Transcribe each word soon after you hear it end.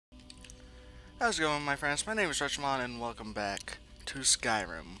How's it going, my friends? My name is Richmond, and welcome back to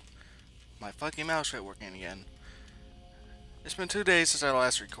Skyrim. My fucking mouse quit working again. It's been 2 days since I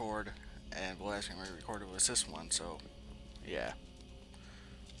last recorded, and the last thing I recorded was this one, so yeah.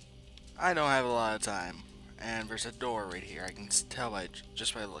 I don't have a lot of time, and there's a door right here. I can tell by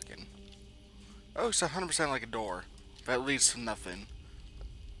just by looking. Oh, it's 100% like a door. That leads to nothing.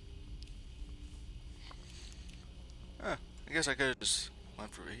 Huh, I guess I could have just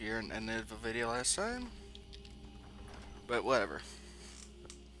went through here and ended the video last time. But whatever.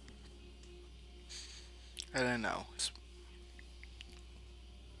 I didn't know.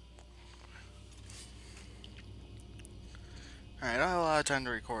 Alright, I don't have a lot of time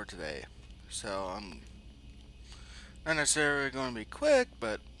to record today, so I'm not necessarily going to be quick,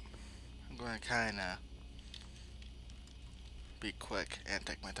 but I'm going to kind of be quick and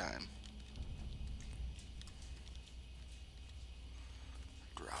take my time.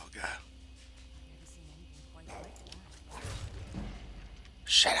 Droga.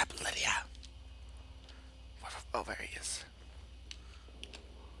 Shut up, Lydia. Oh, there he is.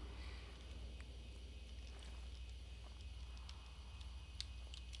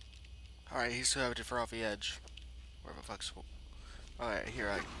 Alright, he's still having to throw off the edge. Where the fuck's... Alright, here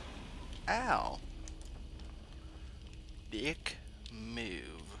I... Ow! Dick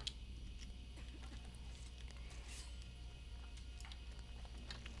move.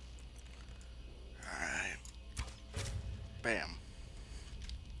 Alright. Bam.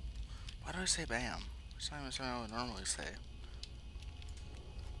 Why do I say bam? It's not even something I would normally say.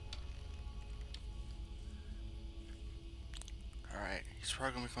 Alright, he's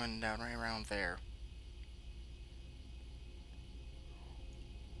probably going to be coming down right around there.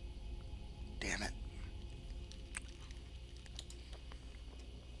 Damn it.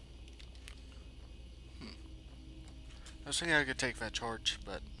 I was thinking I could take that torch,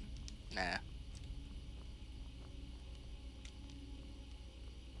 but nah.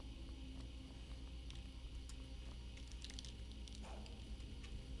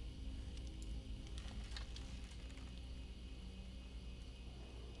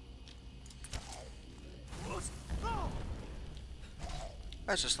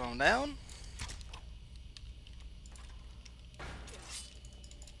 Let's just slow him down.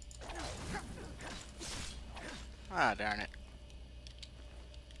 Ah, darn it.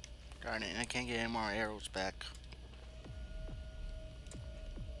 Darn it, I can't get any more arrows back.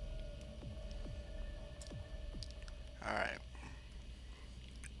 Alright.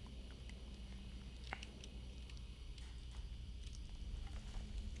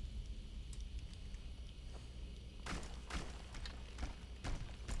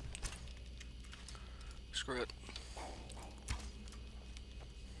 Screw it.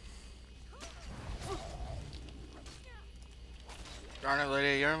 Darn it,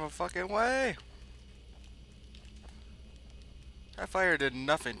 lady, you're in my fucking way! That fire did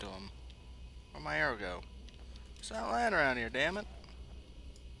nothing to him. Where'd my arrow go? It's not lying around here, damn it.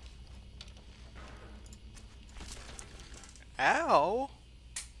 Ow!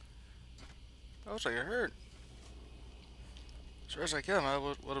 That looks like it hurt. As far as I can, I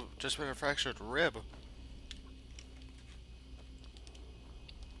would have just been a fractured rib.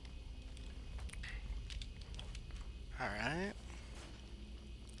 Alright.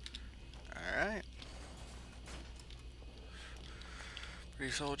 Alright.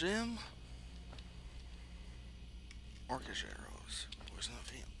 Pretty soul gem. Orcish arrows.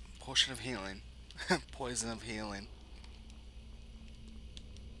 Potion of healing. Poison of healing.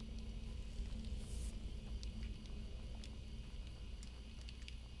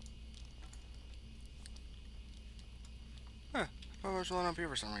 Huh. Oh, there's one up here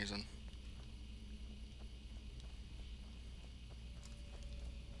for some reason.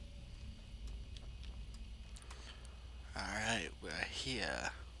 Alright, we're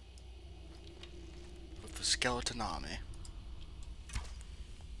here with the skeleton army.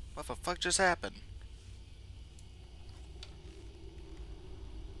 What the fuck just happened?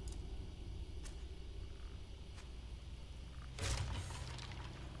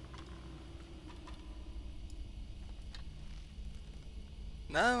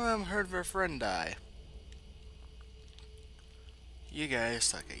 None of them heard their friend die. You guys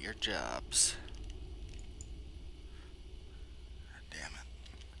suck at your jobs. Damn it.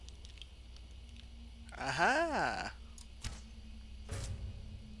 Aha!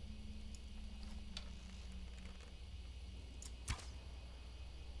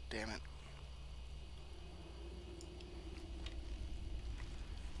 Damn it.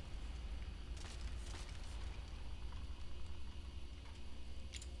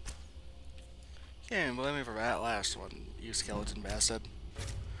 Can't even blame me for that last one, you skeleton bastard.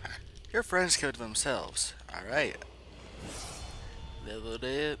 Your friends killed themselves. Alright. Leveled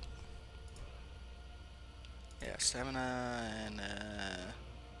it. Yeah, stamina and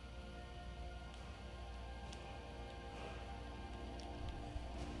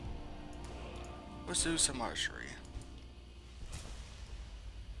let's do some archery.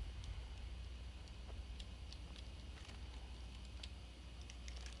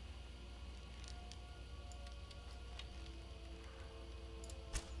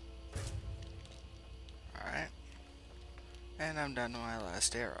 Alright. And I'm down to my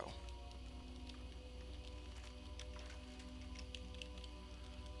last arrow.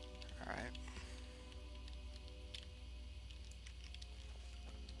 Alright.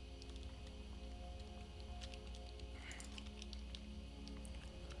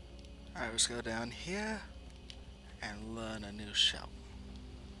 Alright, let's go down here and learn a new shout.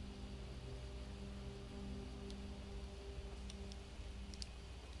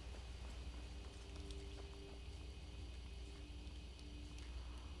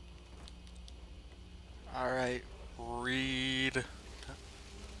 Alright, read.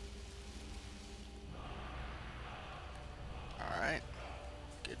 Alright,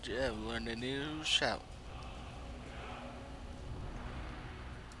 good job, learned a new shout.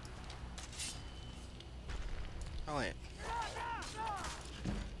 Oh wait.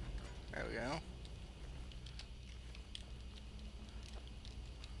 There we go.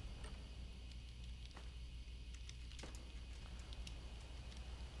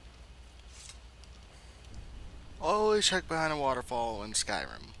 Always check behind a waterfall in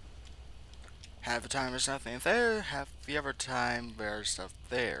Skyrim. Half the time there's nothing there, half the other time there's stuff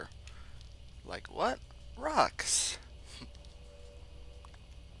there. Like what? Rocks.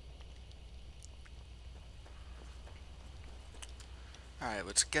 Alright,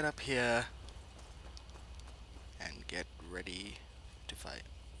 let's get up here and get ready to fight.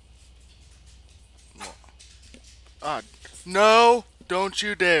 Ah, no! Don't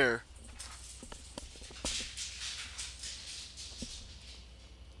you dare!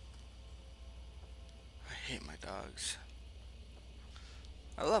 I hate my dogs.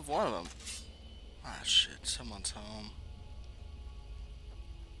 I love one of them. Ah, shit, someone's home.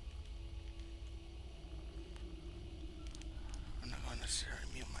 I'm not going to necessarily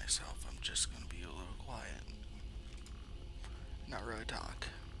mute myself, I'm just going to be a little quiet. Not really talk.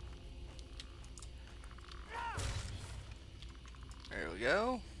 There we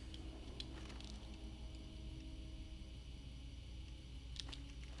go.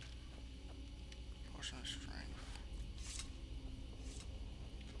 Portion of strength.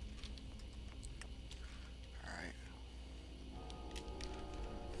 Alright.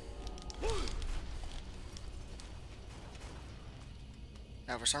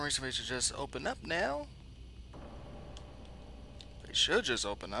 Now for some reason we should just open up now. They should just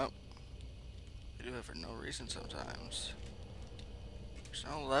open up. They do it for no reason sometimes. There's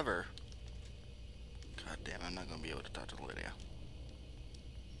no lever. God damn, I'm not gonna be able to talk to Lydia.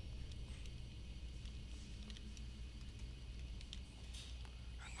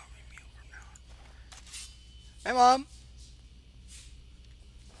 I'm gonna be mute from now on. Hey, Mom!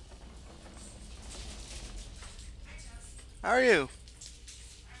 How are you?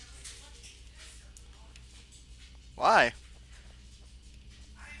 Why?